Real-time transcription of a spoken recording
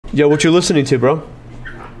Yo, what you listening to, bro?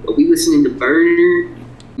 We listening to Burner.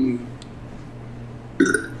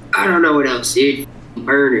 I don't know what else, dude.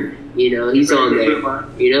 Burner, you know, he's on there.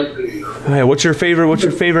 You know. Hey, what's your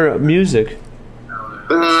favorite music?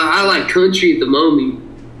 I like country at the moment.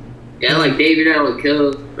 Yeah, I like David Allan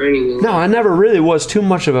Coe. No, I never really was too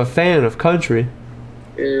much of a fan of country.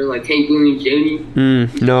 Like Hank Williams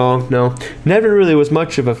Jr. No, never really was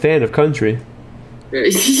much of a fan of country.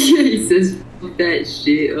 He says that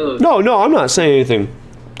shit. Oh. No, I'm not saying anything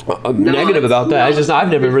negative about that. I've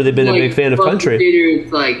never really been a big fan of country.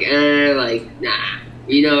 It's like nah.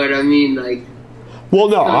 You know what I mean? Like. Well,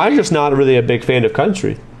 no, I'm just not really a big fan of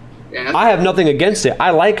country. Yeah. I have nothing against it. I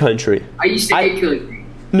like country. I used to hate country.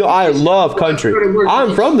 No, I love country.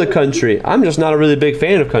 I'm from the country. I'm just not a really big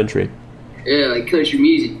fan of country. Yeah, like country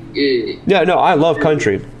music. Yeah, no, I love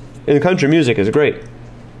country. And country music is great.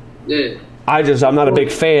 Yeah. I'm not a big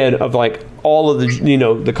fan of like all of the,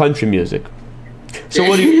 the country music. So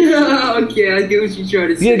what do you... Okay, I get what you're trying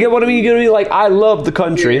to say. You get what I mean? You get what I mean? Like, I love the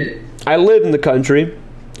country. Yeah. I live in the country.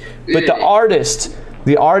 But the artists,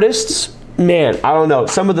 man, I don't know.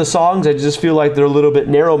 Some of the songs, I just feel like they're a little bit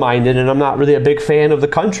narrow-minded, and I'm not really a big fan of the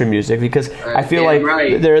country music because I feel like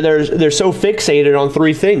they're so fixated on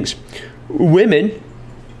three things: women,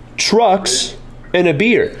 trucks, and a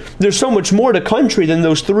beer. There's so much more to country than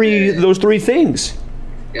those three things.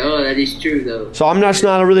 Oh, that is true though. So I'm not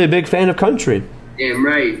really a big fan of country. Damn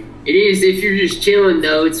right. It is. If you're just chilling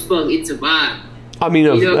though, it's a vibe. I mean,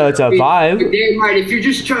 it's a vibe. Damn right. If you're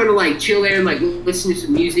just trying to like chill there and like listen to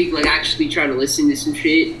some music, like actually trying to listen to some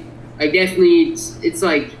shit, like definitely it's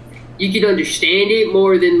like you can understand it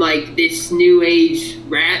more than like this new age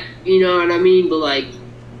rap. You know what I mean? But like,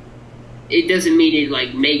 it doesn't mean it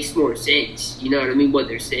like makes more sense. You know what I mean? What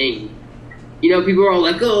they're saying. You know, people are all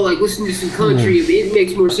like, "Oh, like listen to some country. It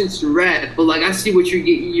makes more sense to rap." But like, I see what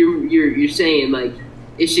you're saying. Like,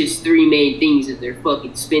 it's just three main things that they're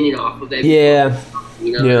fucking spinning off of. Yeah.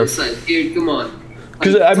 You know, it's like, dude, come on.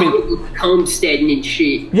 Because I mean, homesteading and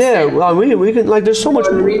shit. Yeah, well, we can like. There's so much.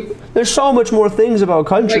 There's so much more things about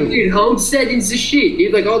country. Like, dude, homesteading's the shit,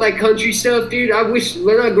 dude. Like all that country stuff, dude. I wish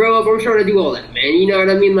when I grow up, I'm trying to do all that, man. You know what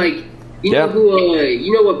I mean? Like, you know who?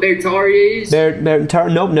 You know what Bertari is?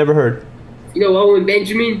 Bertari? Nope, never heard. You know Owen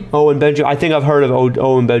Benjamin? Owen Benjamin. I think I've heard of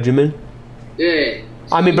Owen Benjamin. Yeah.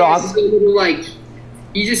 So I mean, bro,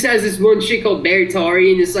 he just has this one shit called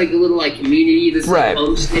Bertari, and it's like a little like community that's like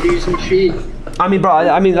homesteaders and shit. I mean, bro,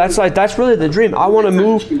 that's really the dream. I want to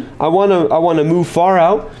move. I want to move far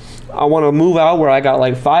out. I want to move out where I got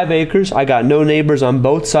like 5 acres. I got no neighbors on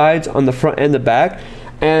both sides, on the front and the back,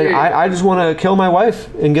 and I just want to kill my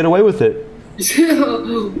wife and get away with it.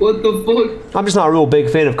 What the fuck? I'm just not a real big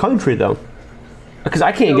fan of country though, because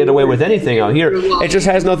I can't get away with anything out here. It just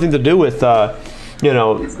has nothing to do with. You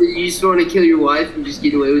know, you just want to kill your wife and just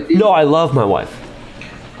get away with it? No, I love my wife.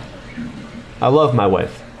 I love my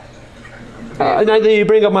wife. Now that you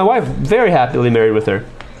bring up my wife, very happily married with her.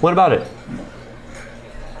 What about it?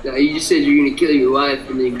 No, you just said you're gonna kill your wife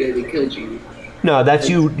and then go to the country. No, that's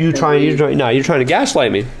you're trying to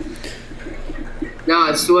gaslight me. No,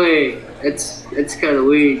 I swear, that's kind of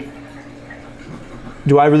weird.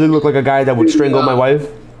 Do I really look like a guy that would strangle my wife?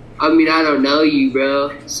 I mean, I don't know you,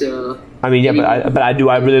 bro. So. I mean, yeah, do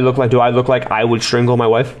I really look like? Do I look like I would strangle my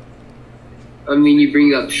wife? I mean, you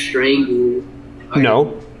bring up strangle.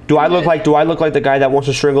 No. Do I look like the guy that wants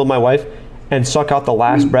to strangle my wife and suck out the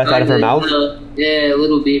last breath out of her mouth? Yeah, a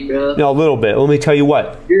little bit, bro. No, a little bit. Let me tell you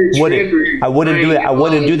what. I wouldn't do that. I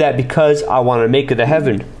wouldn't do that because I want to make it to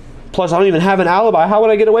heaven. Plus, I don't even have an alibi. How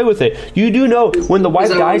would I get away with it? You do know when the wife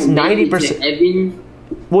dies, 90%.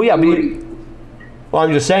 Well, yeah, but. Well,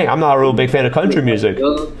 I'm just saying, I'm not a real big fan of country music.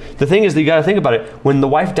 The thing is that you got to think about it. When the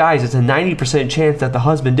wife dies, it's a 90% chance that the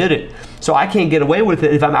husband did it. So I can't get away with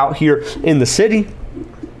it if I'm out here in the city.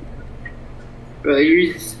 Bro,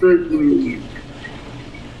 you're just fucking...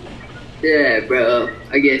 Yeah, bro.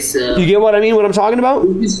 I guess so. You get what I mean, what I'm talking about?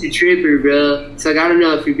 You're just a tripper, bro. It's like, I don't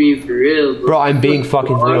know if you're being for real. Bro, I'm being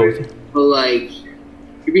fucking real. But, like,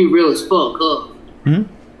 you're being real as fuck, huh? Hmm?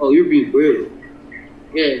 Oh, you're being real.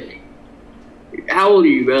 Yeah. How old are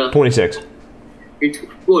you, bro? 26. You're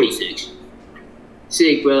 46.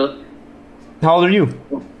 Sick, bro. How old are you?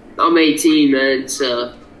 I'm 18, man,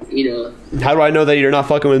 so, you know. How do I know that you're not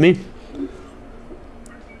fucking with me?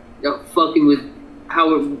 Not fucking with...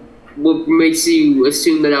 What makes you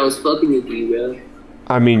assume that I was fucking with you, bro?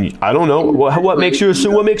 I mean, I don't know. What makes you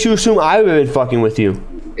assume? What makes you assume I've been fucking with you?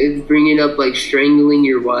 It's bringing up like strangling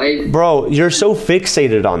your wife. Bro, you're so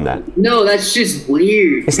fixated on that. No, that's just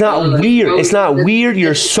weird. It's not weird. It's not weird.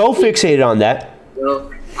 You're so fixated on that.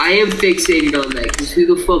 Well, I am fixated on that, because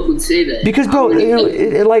who the fuck would say that? Because, bro,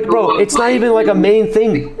 it's not even like a main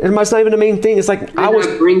thing. It's not even a main thing. It's like I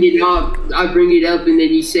bring it up, and then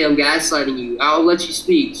you say I'm gaslighting you. I'll let you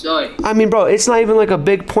speak. Sorry. I mean, bro, it's not even like a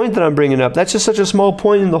big point that I'm bringing up. That's just such a small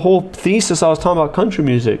point in the whole thesis I was talking about country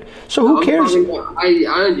music. So who cares?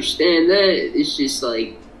 I understand that. It's just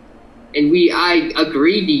like, and I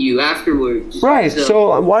agreed to you afterwards. Right.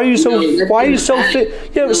 So why are you so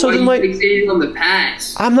Yeah. So then, like, fixated on the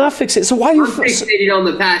past. I'm not fixated. So why are you fixated on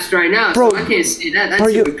the past right now? Bro, so I can't say that.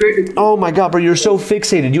 That's hypocritical. Oh my God, bro, you're so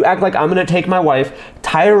fixated. You act like I'm gonna take my wife,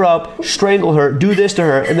 tie her up, strangle her, do this to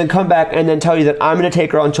her, and then come back and then tell you that I'm gonna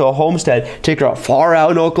take her onto a homestead, take her out far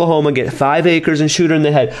out in Oklahoma, get 5 acres, and shoot her in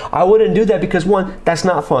the head. I wouldn't do that because 1, that's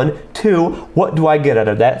not fun. 2, what do I get out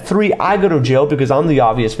of that? 3, I go to jail because I'm the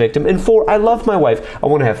obvious victim. And 4, I love my wife. I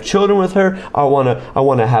want to have children with her. I want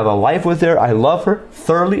to have a life with her. I love her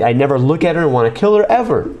thoroughly. I never look at her and want to kill her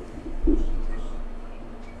ever.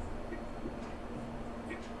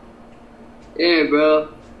 Yeah, bro.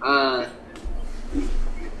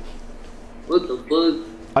 What the fuck?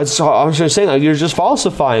 I was just saying, like, you're just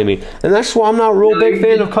falsifying me, and that's why I'm not a real big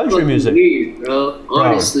fan of country music. Weird, bro.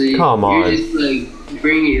 Honestly, come on. You're just like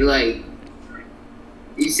bringing it like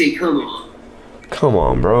you say, come on. Come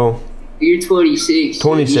on, bro. You're 26.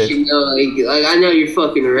 26. You should know, like I know you're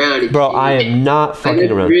fucking around. Bro, I am not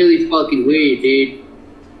fucking around. Really fucking weird, dude.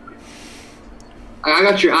 I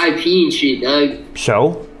got your IP and shit, dog.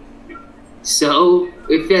 So,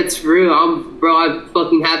 if that's real, I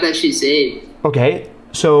fucking have that shit saved. Okay,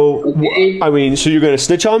 so, okay. I mean, so you're gonna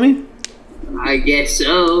snitch on me? I guess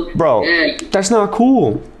so. Bro, yeah. That's not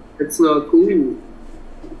cool. That's not cool.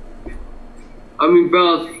 I mean,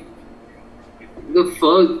 bro, the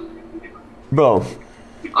fuck? Bro.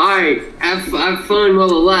 Alright, have fun while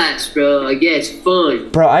it lasts, bro. I guess, fun.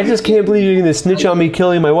 Bro, I just can't believe you're gonna snitch on me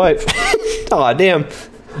killing my wife. Aw, damn.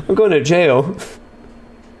 I'm going to jail.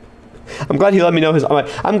 I'm glad he let me know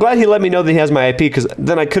I'm glad he let me know that he has my IP, because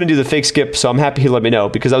then I couldn't do the fake skip, so I'm happy he let me know,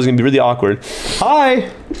 because that was gonna be really awkward.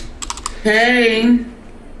 Hi! Hey.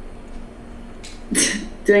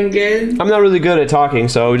 Doing good? I'm not really good at talking,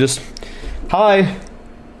 so just... Hi!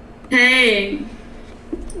 Hey!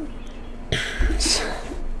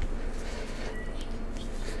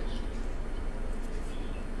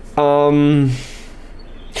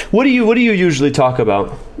 What do you usually talk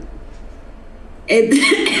about? It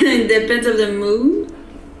depends on the mood.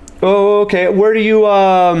 Oh, okay. Where do you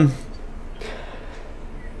where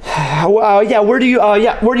do you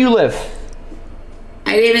live?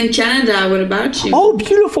 I live in Canada. What about you? Oh,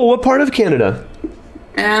 beautiful. What part of Canada?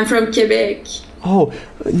 I'm from Quebec. Oh,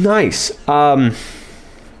 nice.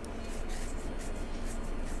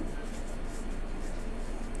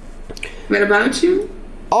 What about you?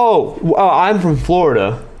 Oh, I'm from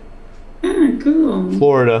Florida. Ah, cool.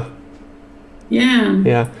 Florida. Yeah.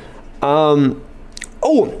 Yeah. Oh,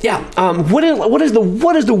 yeah. What is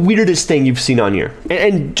the weirdest thing you've seen on here?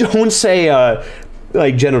 And don't say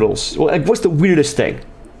like genitals. Like, what's the weirdest thing?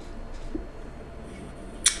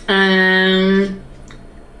 I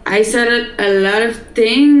said a lot of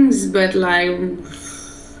things, but like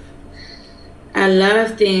a lot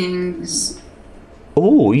of things.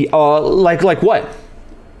 Oh, like what?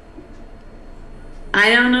 I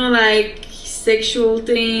don't know, like sexual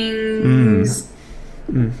things,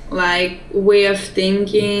 like way of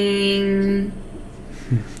thinking.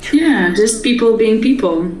 Yeah, just people being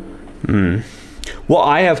people. Well,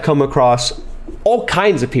 I have come across all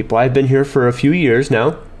kinds of people. I've been here for a few years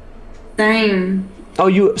now. Same. Oh,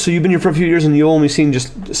 so you've been here for a few years and you've only seen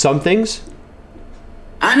just some things?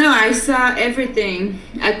 I know, I saw everything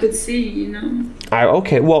I could see, you know.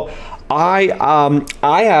 Okay, well, I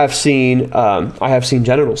have seen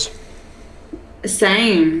genitals.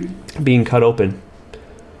 Same. Being cut open.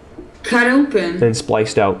 Cut open. And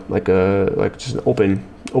spliced out like just an open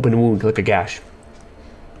wound, like a gash.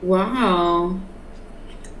 Wow.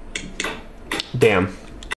 Damn.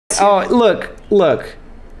 Oh, look.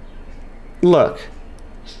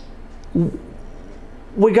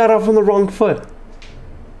 We got off on the wrong foot.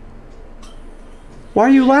 Why are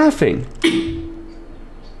you laughing?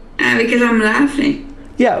 Because I'm laughing.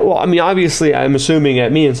 Yeah, well, I mean, obviously, I'm assuming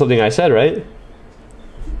at me and something I said, right?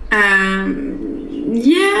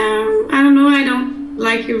 Yeah, I don't know. I don't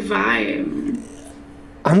like your vibe.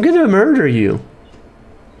 I'm gonna murder you.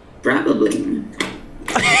 Probably.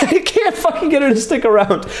 I can't fucking get her to stick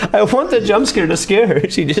around. I want the jump scare to scare her.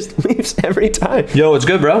 She just leaves every time. Yo, what's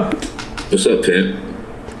good, bro? What's up, Pimp?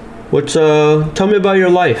 Tell me about your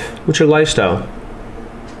life. What's your lifestyle?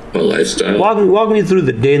 My lifestyle? Walk me through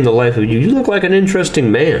the day in the life of you. You look like an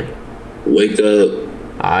interesting man. Wake up,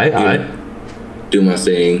 I do my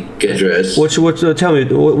thing, get dressed. Tell me,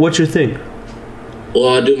 what's your thing? Well,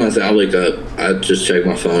 I do my thing. I wake up. I just check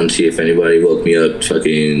my phone, see if anybody woke me up,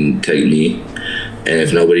 fucking take me. And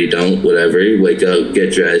if nobody don't, whatever, wake up,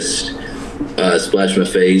 get dressed, splash my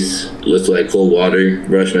face, lift like cold water,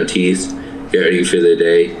 brush my teeth, get ready for the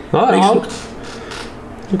day.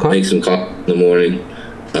 Make some coffee in the morning.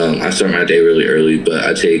 I start my day really early, but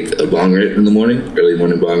I take a bong rip in the morning, early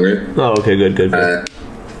morning bong rip. Oh, okay, good.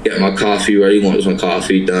 Get my coffee ready. Once my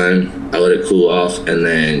coffee done, I let it cool off, and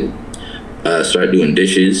then start doing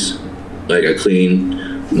dishes. Like I clean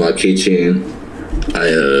my kitchen.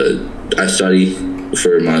 I study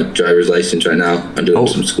for my driver's license right now. I'm doing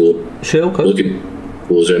some school. Shit, okay. Looking at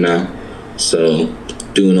schools right now. So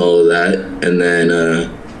doing all of that, and then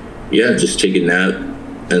just take a nap,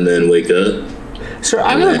 and then wake up. Sir,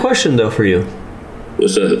 I have a question though for you.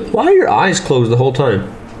 What's up? Why are your eyes closed the whole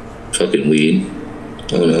time? Fucking weed.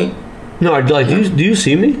 I don't know. No, like, do you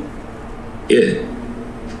see me? Yeah.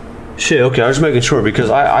 Shit, okay, I was making sure because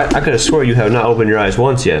I could have swore you have not opened your eyes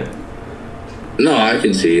once yet. No, I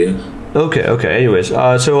can see you. Okay, anyways,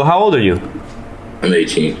 so how old are you? I'm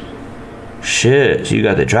 18. Shit, so you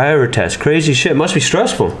got the driver test. Crazy shit, must be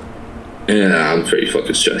stressful. Yeah, I'm pretty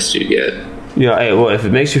fucking stressed, dude, yeah. Yeah, hey, well, if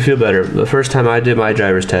it makes you feel better, the first time I did my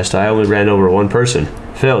driver's test, I only ran over one person.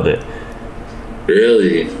 Failed it.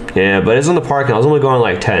 Really? Yeah, but it's on the parking. I was only going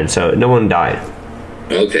like 10, so no one died.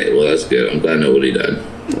 Okay, well, that's good. I'm glad nobody died.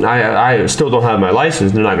 I still don't have my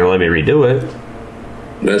license. They're not going to let me redo it.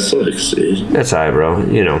 That sucks, dude. That's alright, bro.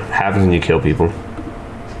 You know, happens when you kill people.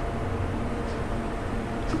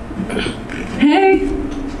 Hey!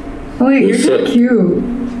 Wait, you're so cute.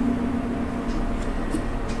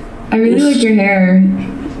 I really like your hair.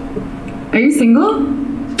 Are you single?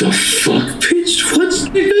 The fuck, bitch? What,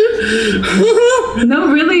 nigga? No,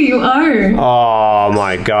 really, you are. Oh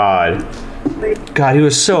my god. God, he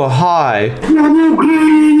was so high.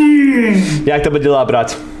 Jak to by dела,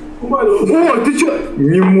 брат? О, ты чё?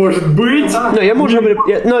 Не может быть! No, я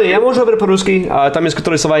могу говорить по-русски. Там есть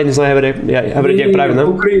которые слова я не знаю говорить. Я говорю как правильно.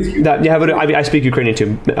 Да, я говорю, I speak Ukrainian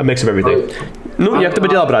too. A mix of everything. Ну, як to by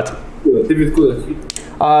dела, брат? Ты откуда?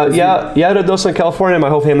 Я родился in California. My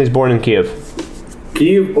whole family's born in Kiev.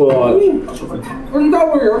 Kiev?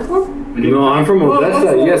 No, I'm from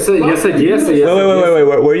Odessa. Yes, Odessa. Wait.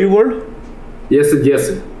 Where are you born? Yes,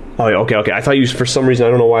 Odessa. Oh, okay. I thought you, for some reason, I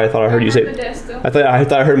don't know why I thought I heard you say. I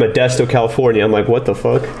thought I heard Modesto, California. I'm like, what the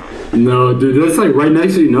fuck? No, dude, that's like right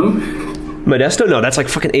next to you, no? Modesto? No, that's like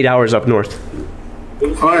fucking 8 hours up north.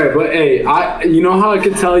 Alright, but hey, you know how I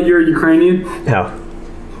could tell you're Ukrainian? How?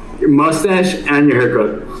 Your mustache and your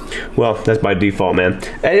haircut. Well, that's by default, man.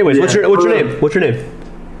 Anyways, what's your name? What's your name?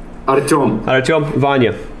 Artyom. Artyom,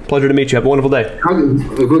 Vanya. Pleasure to meet you. Have a wonderful day.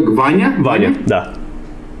 Vanya? Vanya, да.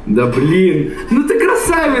 Да блин, ну ты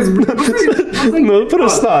красавец, блин. Ну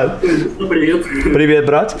просто. Привет. Привет,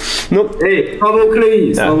 брат. Ну. Эй, слава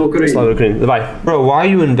Украине, слава Украине. Слава Украине. Давай. Bro, why are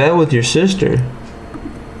you in bed with your sister?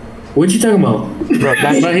 What you talking about? Bro,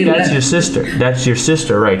 that's your sister. That's your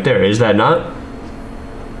sister right there. Is that not?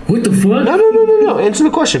 What the fuck? No. Answer the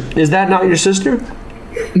question. Is that not your sister?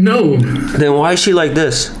 No. Then why is she like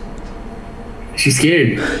this? She's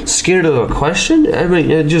scared. Scared of a question? I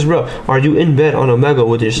mean, just bro, are you in bed on Omegle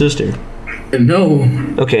with your sister? No.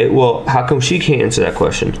 Okay, well, how come she can't answer that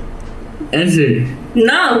question? Answer.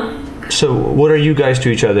 No. So, what are you guys to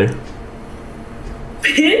each other?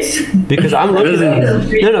 Bitch. Because I'm looking at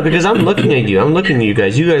you. No, because I'm looking at you. I'm looking at you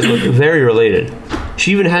guys. You guys look very related.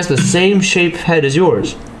 She even has the same shaped head as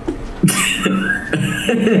yours.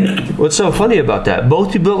 What's so funny about that?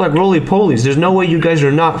 Both you built like roly-polies. There's no way you guys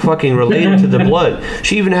are not fucking related to the blood.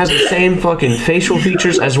 She even has the same fucking facial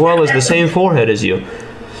features as well as the same forehead as you.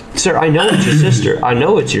 Sir, I know it's your sister. I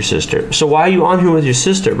know it's your sister. So why are you on here with your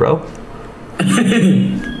sister, bro?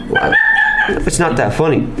 Why? It's not that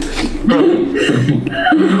funny.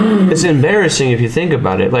 It's embarrassing if you think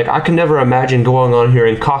about it. Like, I can never imagine going on here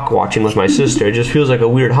and cock watching with my sister. It just feels like a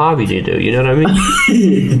weird hobby to do. You know what I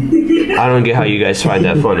mean? I don't get how you guys find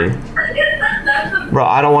that funny. Bro,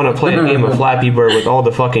 I don't want to play a game of Flappy Bird with all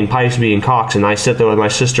the fucking pipes being cocks and I sit there with my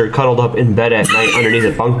sister cuddled up in bed at night underneath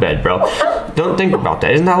a bunk bed, bro. Don't think about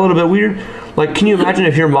that. Isn't that a little bit weird? Like, can you imagine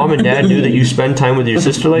if your mom and dad knew that you spend time with your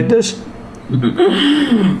sister like this?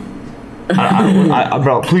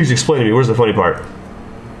 Bro, please explain to me. Where's the funny part?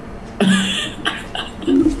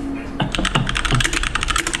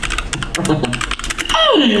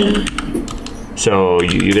 So,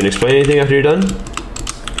 you gonna explain anything after you're done?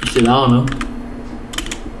 Shit, I don't know.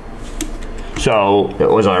 So,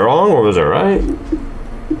 was I wrong or was I right?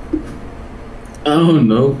 I don't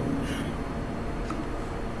know.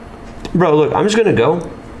 Bro, look, I'm just gonna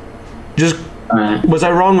go. Just, was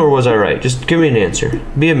I wrong or was I right? Just give me an answer.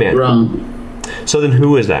 Be a man. Wrong. So then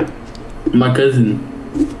who is that? My cousin.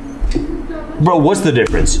 Bro, what's the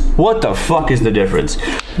difference? What the fuck is the difference?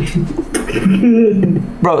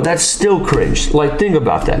 Bro, that's still cringe. Like, think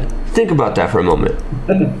about that. Think about that for a moment.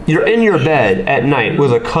 You're in your bed at night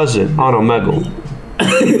with a cousin on Omegle.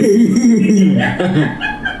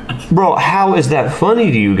 Bro, how is that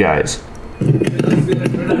funny to you guys?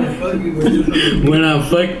 When I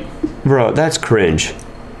fuck. Bro, that's cringe.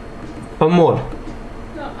 Amor.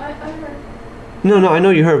 No, I heard. No, I know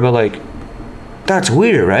you heard, but like, that's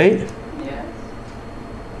weird, right? Yes.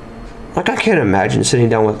 Like, I can't imagine sitting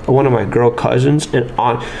down with one of my girl cousins and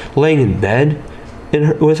laying in bed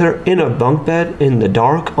with her in a bunk bed in the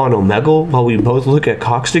dark on Omegle while we both look at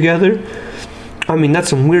cocks together. I mean, that's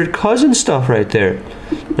some weird cousin stuff right there.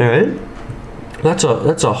 All right, that's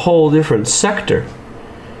a whole different sector.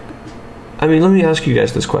 I mean, let me ask you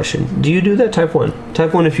guys this question: do you do that type 1?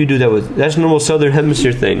 Type 1, if you do that with that's normal Southern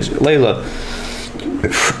Hemisphere things. Layla,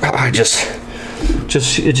 it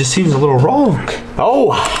just seems a little wrong.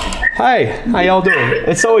 Oh. Hi, how y'all doing?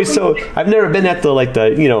 It's always so. I've never been at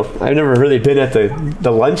I've never really been at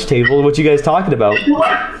the lunch table. What you guys talking about? What?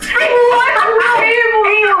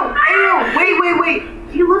 Wait.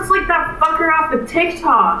 He looks like that fucker off of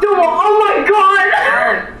TikTok. Oh my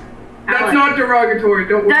god! That's not derogatory.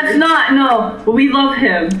 Don't worry. That's not. No, we love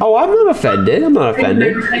him. Oh, I'm not offended.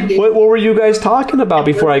 What were you guys talking about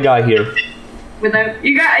before I got here?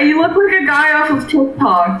 You look like a guy off of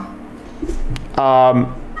TikTok.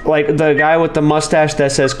 Like the guy with the mustache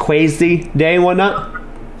that says Quasi Day and whatnot?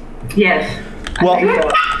 Yes.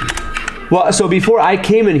 Well, so before I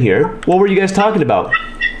came in here, what were you guys talking about?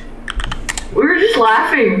 We were just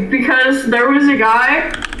laughing because there was a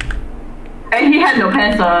guy and he had no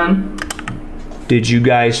pants on. Did you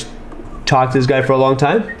guys talk to this guy for a long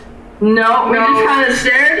time? No, we just kind of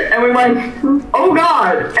stared and we went, oh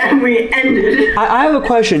god, and we ended. I have a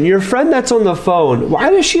question. Your friend that's on the phone, why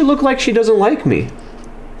does she look like she doesn't like me?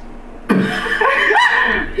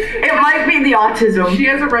 It might be the autism. She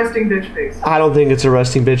has a resting bitch face. I don't think it's a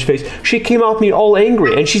resting bitch face. She came off me all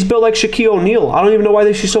angry, and she's built like Shaquille O'Neal. I don't even know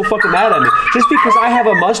why she's so fucking mad at me. Just because I have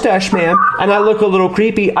a mustache, ma'am, and I look a little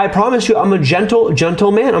creepy, I promise you I'm a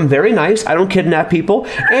gentle man. I'm very nice. I don't kidnap people,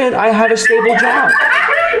 and I have a stable job.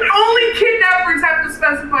 Only kidnappers have to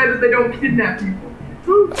specify that they don't kidnap people.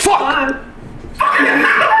 Fuck!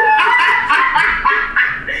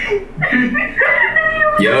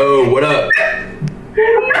 Yo, what up? Oh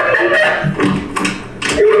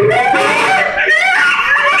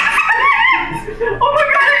my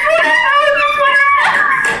god, it's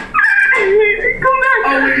come back! Oh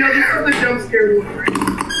wait, no, this is the jump scare one,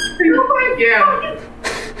 right? Yeah.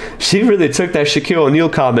 She really took that Shaquille O'Neal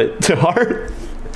comment to heart.